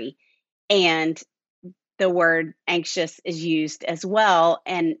worry, and the word anxious is used as well,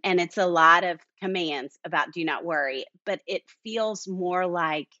 and it's a lot of commands about do not worry, but it feels more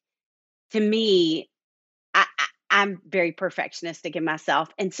like, to me, I'm very perfectionistic in myself,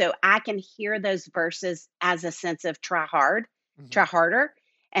 and so I can hear those verses as a sense of try hard, Hmm. try harder,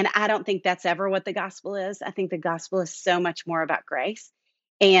 and I don't think that's ever what the gospel is. I think the gospel is so much more about grace,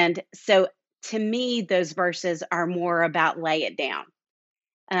 and so to me, those verses are more about lay it down.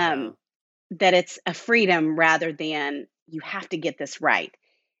 Yeah. Um, that it's a freedom rather than you have to get this right.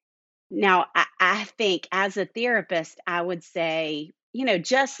 Now, I think as a therapist, I would say,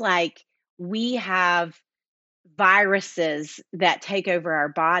 just like we have viruses that take over our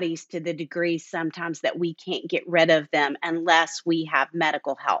bodies to the degree sometimes that we can't get rid of them unless we have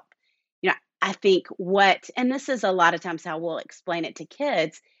medical help. I think and this is a lot of times how we'll explain it to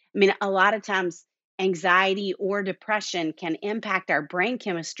kids. A lot of times anxiety or depression can impact our brain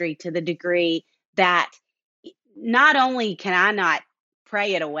chemistry to the degree that not only can I not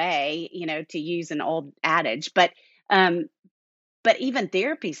pray it away, to use an old adage, um, but even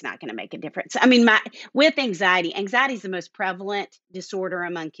therapy is not going to make a difference. With anxiety is the most prevalent disorder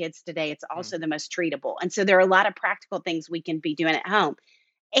among kids today. It's Mm. also the most treatable. And so there are a lot of practical things we can be doing at home.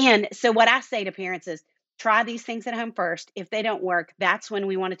 And so what I say to parents is try these things at home first. If they don't work, that's when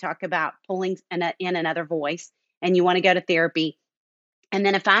we want to talk about pulling in another voice and you want to go to therapy. And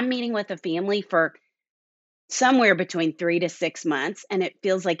then if I'm meeting with a family for somewhere between 3 to 6 months and it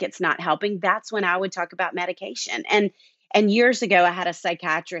feels like it's not helping, that's when I would talk about medication. And years ago I had a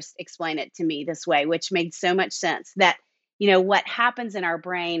psychiatrist explain it to me this way, which made so much sense, that what happens in our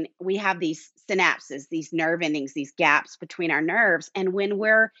brain, we have these synapses, these nerve endings, these gaps between our nerves. And when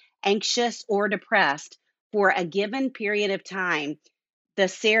we're anxious or depressed for a given period of time, the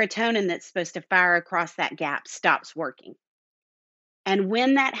serotonin that's supposed to fire across that gap stops working. And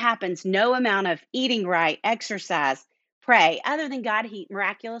when that happens, no amount of eating right, exercise, pray, other than God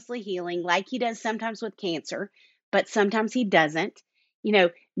miraculously healing, like he does sometimes with cancer, but sometimes he doesn't,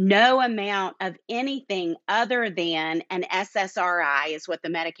 no amount of anything other than an SSRI is what the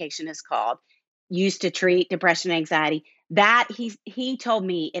medication is called, used to treat depression and anxiety. That he told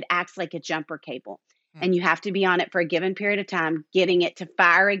me it acts like a jumper cable. And you have to be on it for a given period of time, getting it to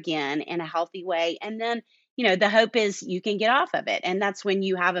fire again in a healthy way. And then the hope is you can get off of it. And that's when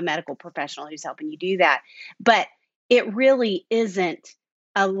you have a medical professional who's helping you do that. But it really isn't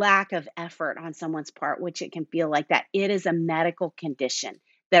a lack of effort on someone's part, which it can feel like that. It is a medical condition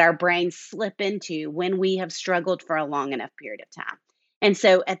that our brains slip into when we have struggled for a long enough period of time. And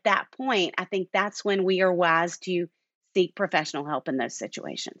so at that point, I think that's when we are wise to seek professional help in those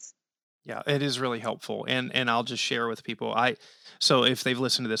situations. Yeah, it is really helpful. And I'll just share with people. So if they've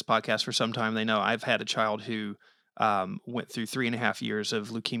listened to this podcast for some time, they know I've had a child who went through 3.5 years of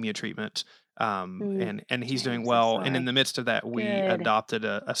leukemia treatment. And he's doing James, I'm well. And in sorry. the midst of that, we Good. adopted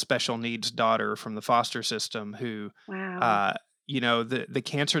a special needs daughter from the foster system who, Wow. uh, the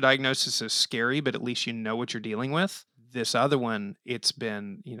cancer diagnosis is scary, but at least you know what you're dealing with. This other one, it's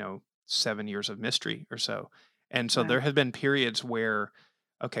been, 7 years of mystery or so. And so there Wow. have been periods where,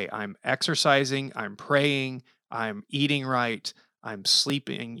 okay, I'm exercising, I'm praying, I'm eating right, I'm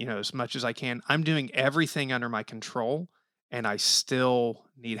sleeping, as much as I can. I'm doing everything under my control and I still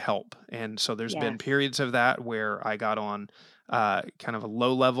need help. And so there's been Yes. periods of that where I got on kind of a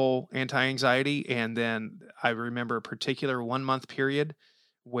low level anti anxiety. And then I remember a particular 1 month period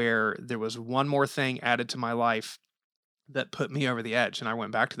where there was one more thing added to my life that put me over the edge. And I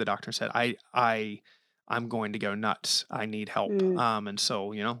went back to the doctor and said, I'm going to go nuts. I need help. Mm, And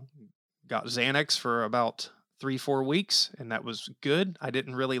so, got Xanax for about 3, 4 weeks, and that was good. I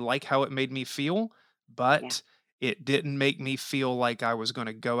didn't really like how it made me feel, yeah. but it didn't make me feel like I was going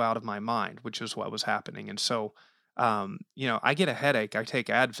to go out of my mind, which is what was happening. And so, I get a headache, I take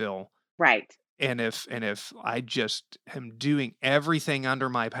Advil, Right. and if I just am doing everything under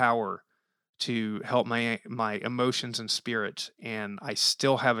my power to help my emotions and spirit, and I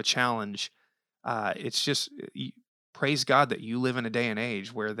still have a challenge, it's just praise God that you live in a day and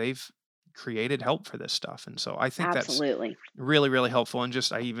age where they've created help for this stuff. And so I think that's Absolutely. really, really helpful. And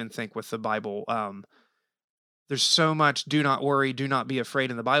just I even think with the Bible, there's so much "do not worry, do not be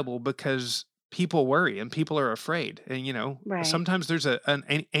afraid" in the Bible because people worry and people are afraid. And Right. sometimes there's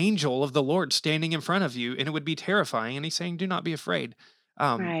an angel of the Lord standing in front of you, and it would be terrifying. And he's saying, "Do not be afraid,"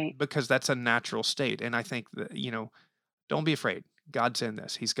 Right. because that's a natural state. And I think that don't be afraid. God's in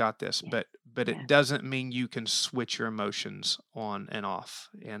this. He's got this. Yes. But it Yes. doesn't mean you can switch your emotions on and off.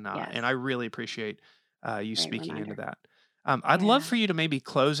 And Yes. I really appreciate you Great speaking into reminder. that. I'd love Yeah. for you to maybe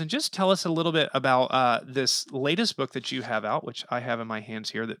close and just tell us a little bit about this latest book that you have out, which I have in my hands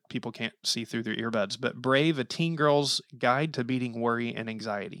here that people can't see through their earbuds. But Brave: A Teen Girl's Guide to Beating Worry and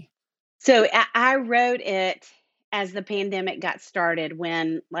Anxiety. So I wrote it as the pandemic got started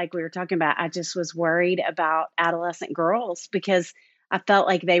when, like we were talking about, I just was worried about adolescent girls because I felt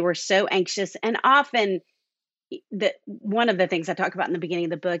like they were so anxious. And often, one of the things I talk about in the beginning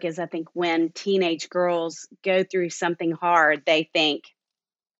of the book is I think when teenage girls go through something hard, they think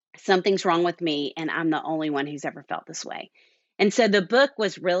something's wrong with me and I'm the only one who's ever felt this way. And so the book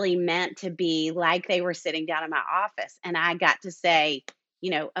was really meant to be like they were sitting down in my office and I got to say,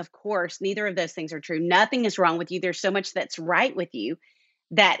 of course, neither of those things are true. Nothing is wrong with you. There's so much that's right with you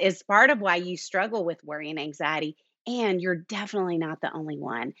that is part of why you struggle with worry and anxiety, and you're definitely not the only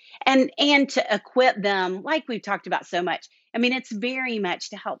one. And to equip them, like we've talked about so much, I mean, it's very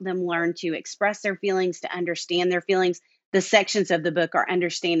much to help them learn to express their feelings, to understand their feelings. The sections of the book are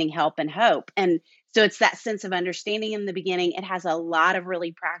understanding, help, and hope, and so it's that sense of understanding in the beginning. It has a lot of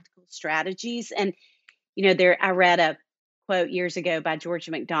really practical strategies. And there I read a quote years ago by George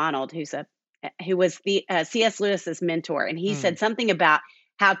MacDonald, who was the C.S. Lewis's mentor, and he Mm, said something about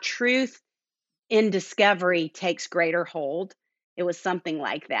how truth in discovery takes greater hold. It was something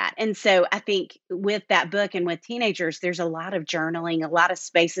like that. And so I think with that book and with teenagers, there's a lot of journaling, a lot of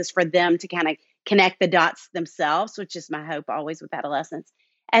spaces for them to kind of connect the dots themselves, which is my hope always with adolescents.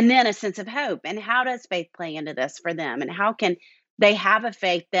 And then a sense of hope. And how does faith play into this for them? And how can they have a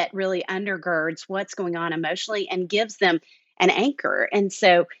faith that really undergirds what's going on emotionally and gives them an anchor? And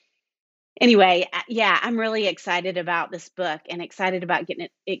so anyway, yeah, I'm really excited about this book and excited about getting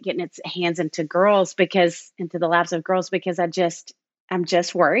its hands into the lives of girls because I'm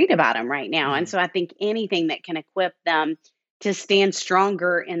just worried about them right now. And Mhm. so I think anything that can equip them to stand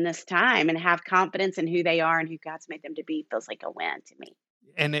stronger in this time and have confidence in who they are and who God's made them to be feels like a win to me.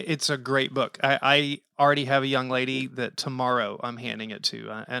 And it's a great book. I already have a young lady that tomorrow I'm handing it to,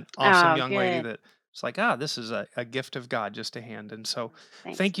 an awesome Oh, young lady good. that it's like, this is a gift of God just to hand. And so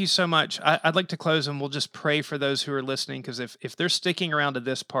Thanks. thank you so much. I'd like to close and we'll just pray for those who are listening, because if they're sticking around to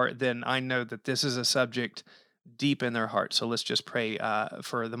this part, then I know that this is a subject deep in their heart. So let's just pray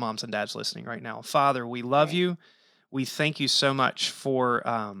for the moms and dads listening right now. Father, we love Right. you. We thank you so much for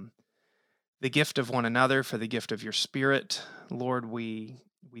the gift of one another, for the gift of your spirit. Lord, we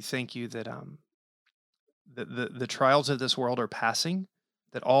thank you that the trials of this world are passing,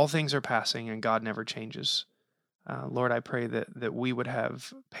 that all things are passing and God never changes. Lord, I pray that we would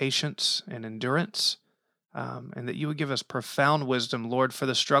have patience and endurance, and that you would give us profound wisdom, Lord, for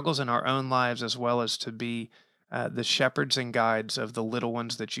the struggles in our own lives, as well as to be the shepherds and guides of the little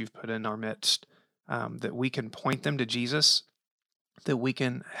ones that you've put in our midst, that we can point them to Jesus, that we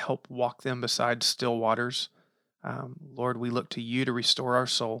can help walk them beside still waters. Lord, we look to you to restore our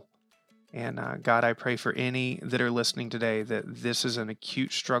soul. And God, I pray for any that are listening today that this is an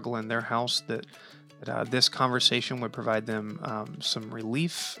acute struggle in their house, that this conversation would provide them some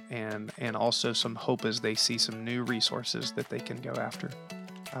relief and also some hope as they see some new resources that they can go after.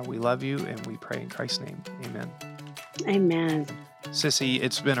 We love you and we pray in Christ's name. Amen. Amen. Sissy,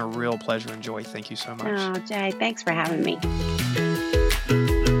 it's been a real pleasure and joy. Thank you so much. Oh, Jay, thanks for having me.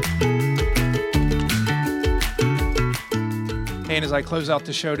 And as I close out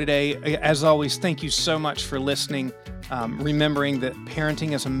the show today, as always, thank you so much for listening. Remembering that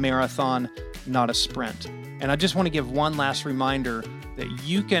parenting is a marathon, not a sprint. And I just want to give one last reminder that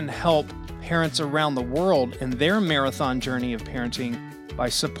you can help parents around the world in their marathon journey of parenting by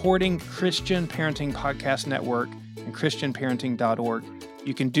supporting Christian Parenting Podcast Network and ChristianParenting.org.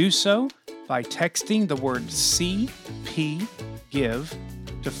 You can do so by texting the word CP Give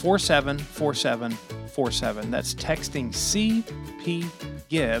to 474747. That's texting CP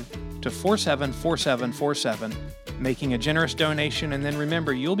Give to 474747, making a generous donation, and then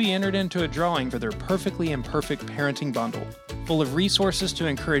remember, you'll be entered into a drawing for their Perfectly Imperfect Parenting Bundle, full of resources to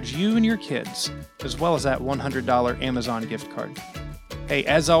encourage you and your kids, as well as that $100 Amazon gift card. Hey,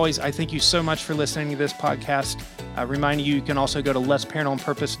 as always, I thank you so much for listening to this podcast. Reminding you can also go to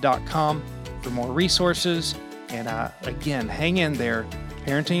letsparentonpurpose.com for more resources. And again, hang in there.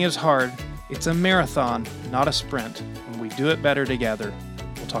 Parenting is hard. It's a marathon, not a sprint. And we do it better together.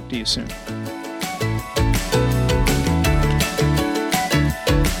 We'll talk to you soon.